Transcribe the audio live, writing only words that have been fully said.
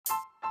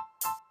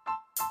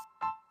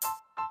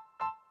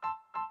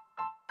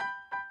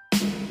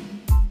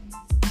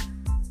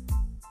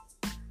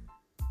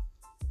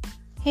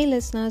Hey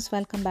listeners,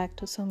 welcome back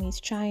to Somi's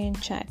Chai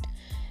and Chat.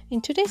 In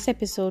today's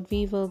episode,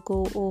 we will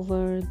go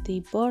over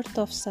the birth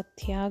of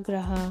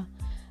Satyagraha,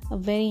 a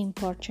very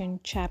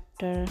important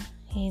chapter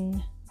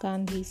in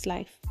Gandhi's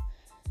life.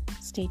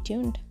 Stay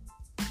tuned.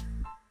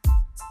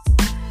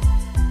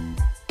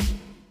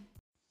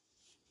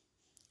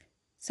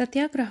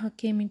 Satyagraha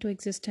came into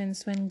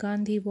existence when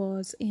Gandhi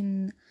was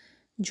in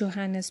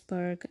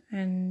Johannesburg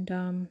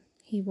and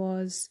he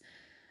was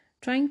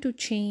trying to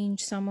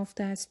change some of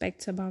the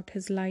aspects about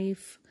his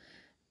life,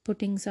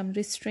 putting some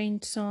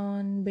restraints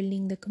on,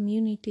 building the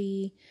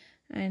community,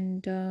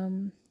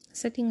 and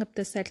setting up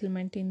the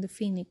settlement in the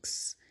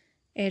Phoenix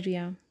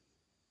area.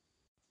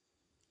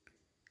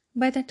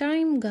 By the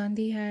time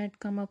Gandhi had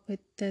come up with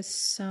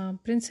this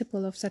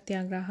principle of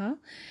Satyagraha,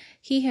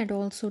 he had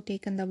also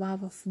taken the vow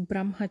of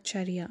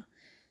Brahmacharya,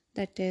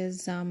 that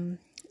is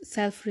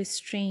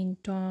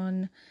self-restraint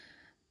on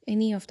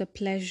any of the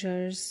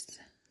pleasures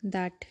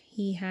that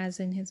he has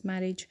in his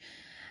marriage.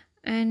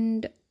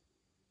 And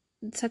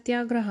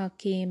Satyagraha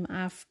came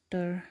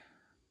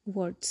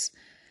afterwards,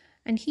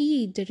 and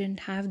he didn't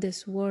have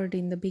this word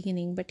in the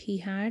beginning, but he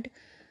had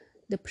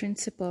the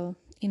principle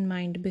in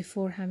mind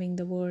before having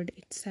the word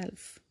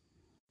itself.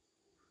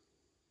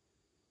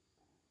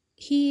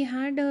 He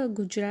had a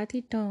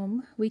Gujarati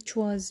term which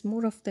was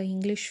more of the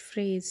English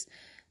phrase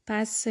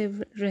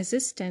passive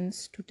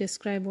resistance to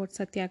describe what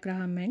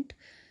Satyagraha meant.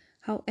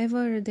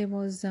 However, there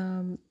was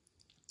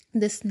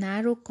this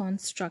narrow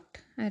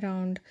construct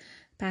around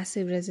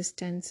passive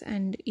resistance,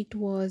 and it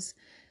was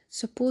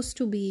supposed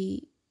to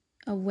be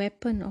a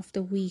weapon of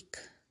the weak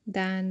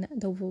than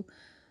the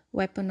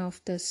weapon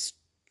of the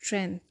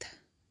strength.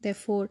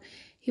 Therefore,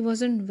 he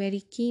wasn't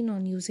very keen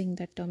on using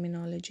that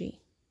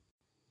terminology.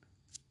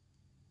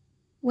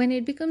 When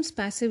it becomes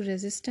passive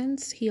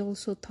resistance, he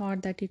also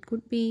thought that it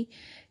could be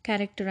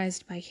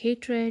characterized by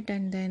hatred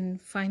and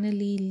then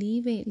finally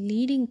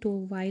leading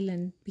to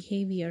violent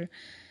behavior.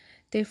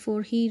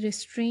 Therefore, he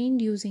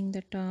restrained using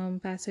the term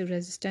passive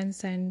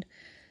resistance and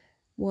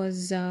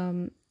was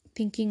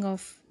thinking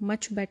of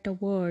much better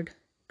word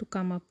to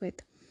come up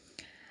with.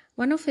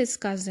 One of his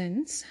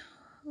cousins,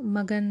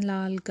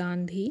 Maganlal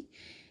Gandhi,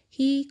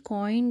 he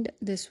coined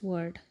this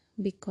word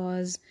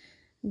because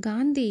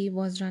Gandhi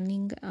was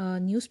running a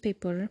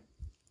newspaper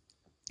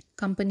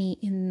company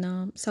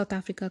in South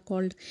Africa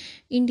called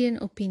Indian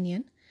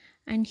Opinion,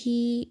 and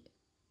he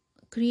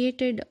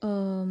created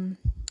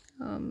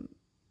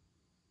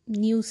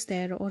news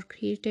there, or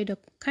created a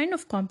kind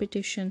of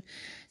competition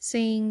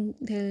saying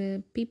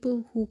the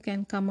people who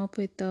can come up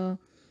with a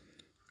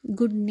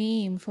good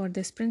name for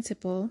this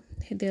principle,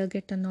 they'll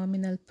get a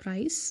nominal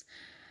prize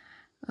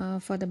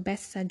for the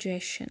best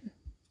suggestion.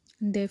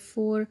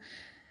 Therefore,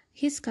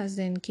 his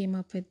cousin came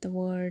up with the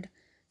word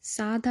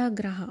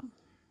Satyagraha.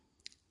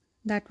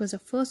 That was the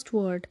first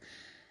word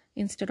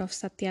instead of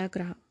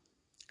Satyagraha.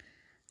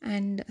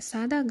 And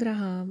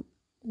Satyagraha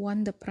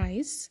won the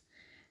prize,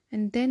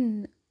 and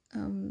then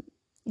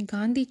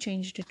Gandhi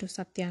changed it to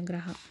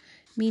Satyagraha,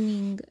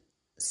 meaning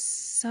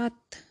Sat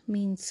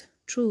means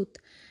truth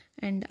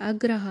and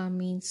Agraha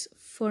means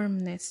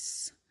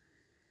firmness.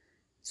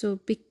 So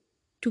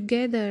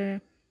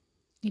together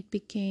it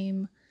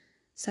became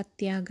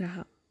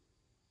Satyagraha.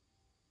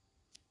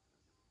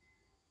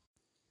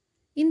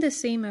 In the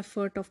same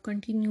effort of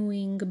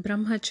continuing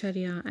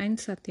Brahmacharya and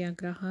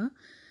Satyagraha,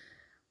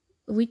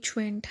 which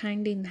went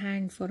hand in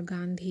hand for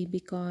Gandhi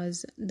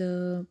because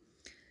the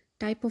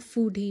type of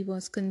food he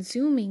was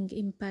consuming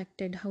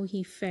impacted how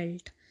he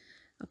felt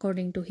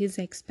according to his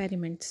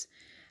experiments.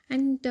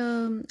 And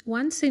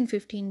once in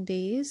 15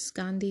 days,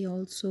 Gandhi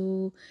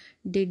also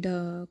did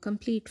a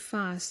complete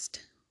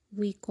fast.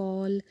 We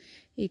call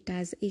it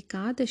as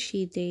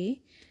Ekadashi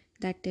day,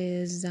 that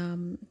is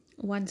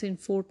once in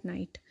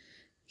fortnight.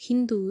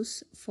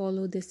 Hindus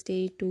follow this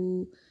day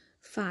to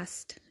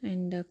fast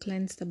and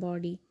cleanse the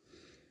body.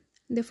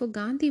 Therefore,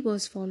 Gandhi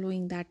was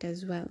following that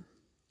as well.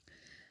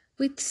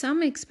 With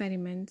some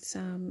experiments,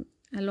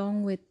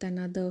 along with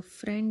another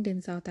friend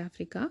in South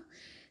Africa,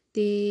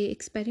 they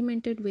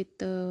experimented with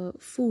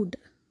food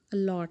a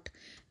lot,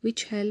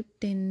 which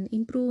helped in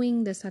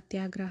improving the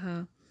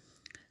Satyagraha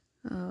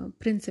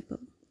principle.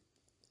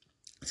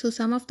 So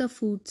some of the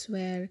foods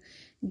were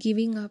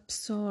giving up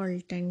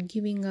salt and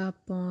giving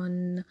up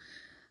on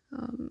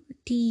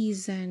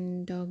teas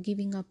and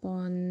giving up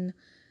on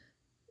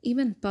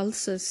even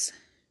pulses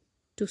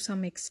to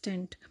some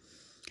extent,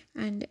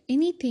 and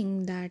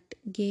anything that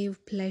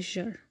gave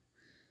pleasure.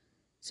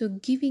 So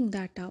giving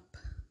that up,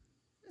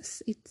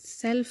 it's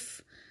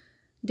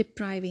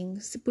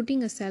self-depriving,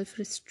 putting a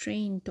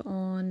self-restraint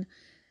on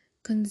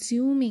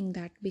consuming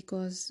that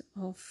because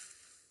of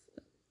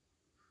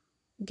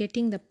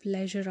getting the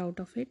pleasure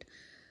out of it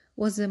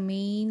was the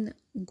main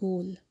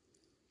goal.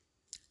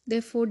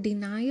 Therefore,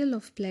 denial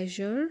of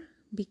pleasure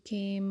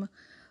became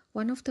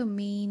one of the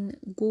main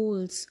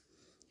goals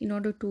in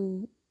order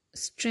to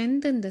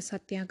strengthen the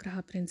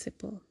Satyagraha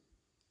principle.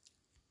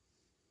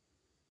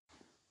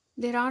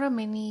 There are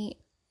many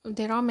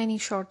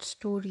short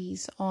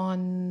stories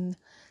on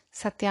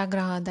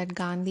Satyagraha that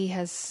Gandhi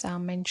has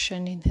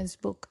mentioned in his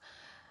book.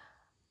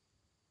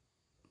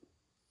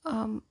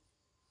 Um,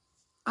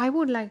 I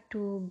would like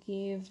to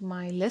give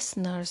my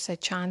listeners a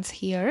chance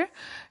here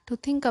to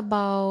think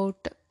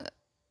about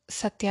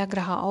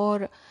Satyagraha,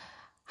 or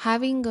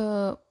having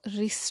a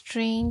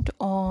restraint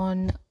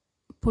on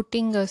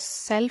putting a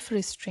self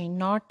restraint,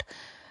 not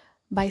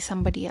by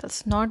somebody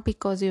else, not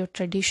because your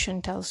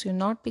tradition tells you,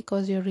 not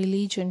because your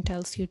religion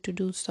tells you to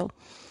do so,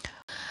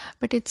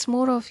 but it's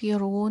more of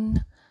your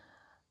own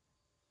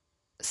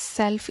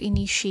self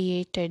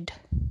initiated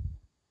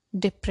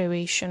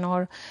deprivation,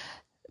 or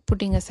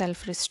putting a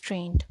self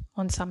restraint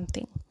on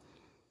something.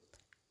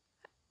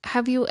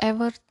 Have you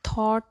ever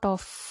thought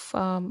of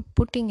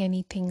putting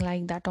anything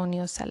like that on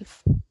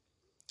yourself?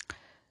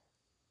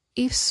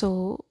 If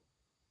so,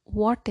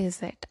 what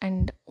is it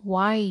and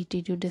why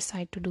did you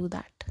decide to do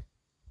that?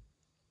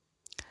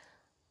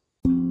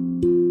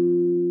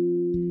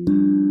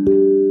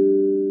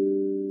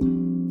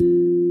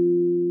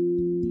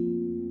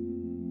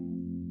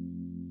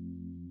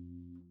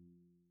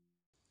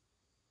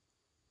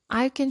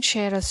 I can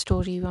share a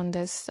story on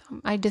this.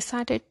 I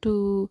decided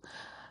to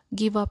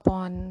give up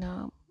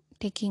on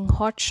taking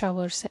hot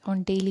showers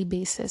on daily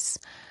basis,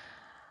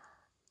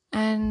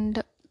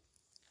 and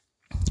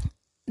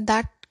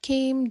that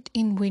came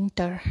in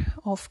winter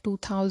of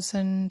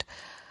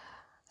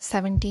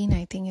 2017.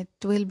 I think it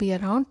will be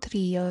around 3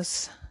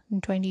 years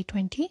in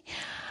 2020.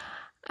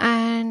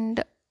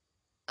 And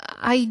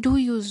I do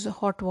use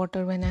hot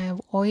water when I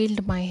have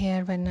oiled my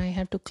hair. When I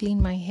have to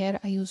clean my hair,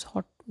 I use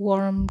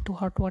warm to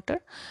hot water.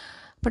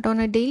 But on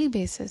a daily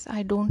basis,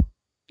 I don't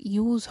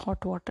use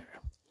hot water.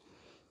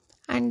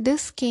 And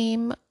this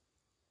came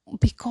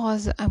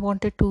because I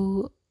wanted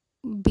to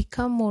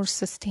become more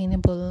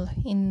sustainable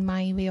in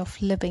my way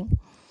of living.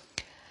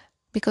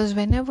 Because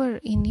whenever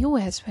in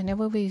US,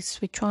 whenever we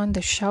switch on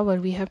the shower,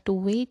 we have to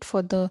wait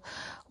for the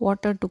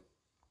water to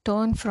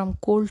turn from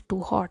cold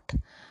to hot.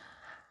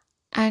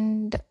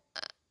 And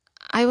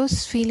I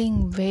was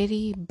feeling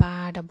very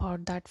bad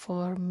about that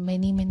for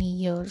many, many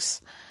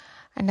years.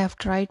 And I've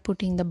tried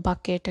putting the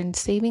bucket and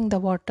saving the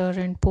water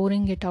and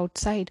pouring it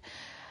outside.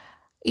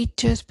 It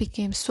just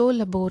became so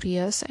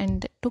laborious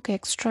and took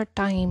extra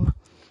time.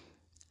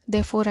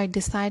 Therefore, I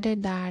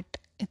decided that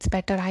it's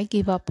better I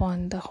give up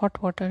on the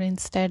hot water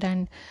instead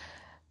and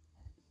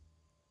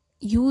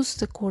use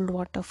the cold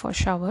water for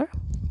shower.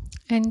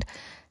 And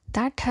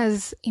that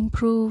has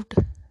improved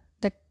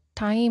the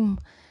time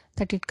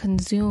that it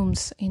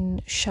consumes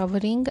in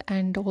showering,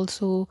 and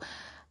also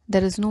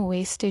there is no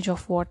wastage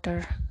of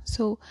water.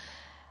 So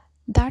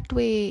that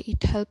way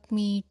it helped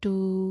me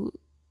to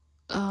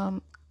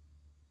um,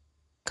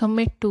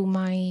 commit to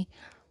my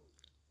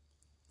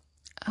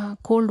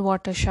cold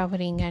water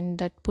showering, and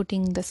that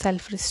putting the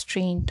self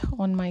restraint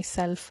on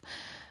myself,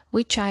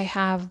 which I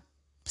have,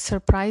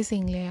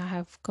 surprisingly I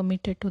have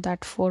committed to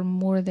that for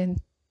more than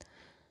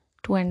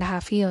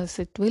 2.5 years.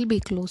 It will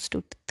be close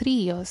to 3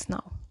 years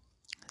now.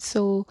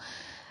 So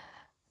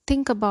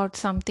think about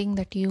something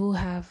that you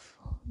have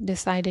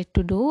decided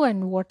to do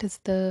and what is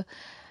the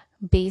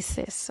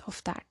basis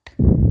of that.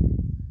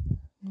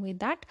 With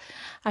that,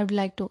 I would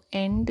like to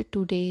end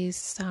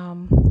today's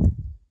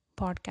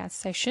podcast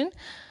session.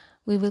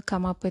 We will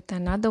come up with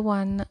another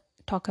one,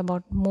 talk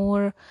about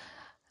more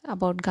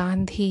about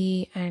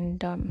Gandhi,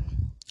 and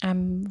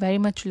I'm very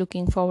much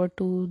looking forward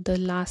to the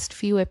last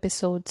few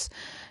episodes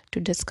to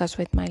discuss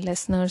with my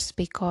listeners,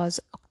 because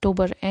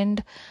October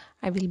end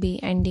I will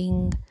be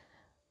ending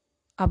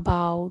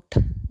about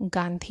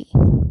Gandhi.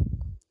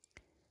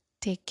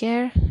 Take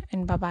care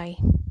and bye bye.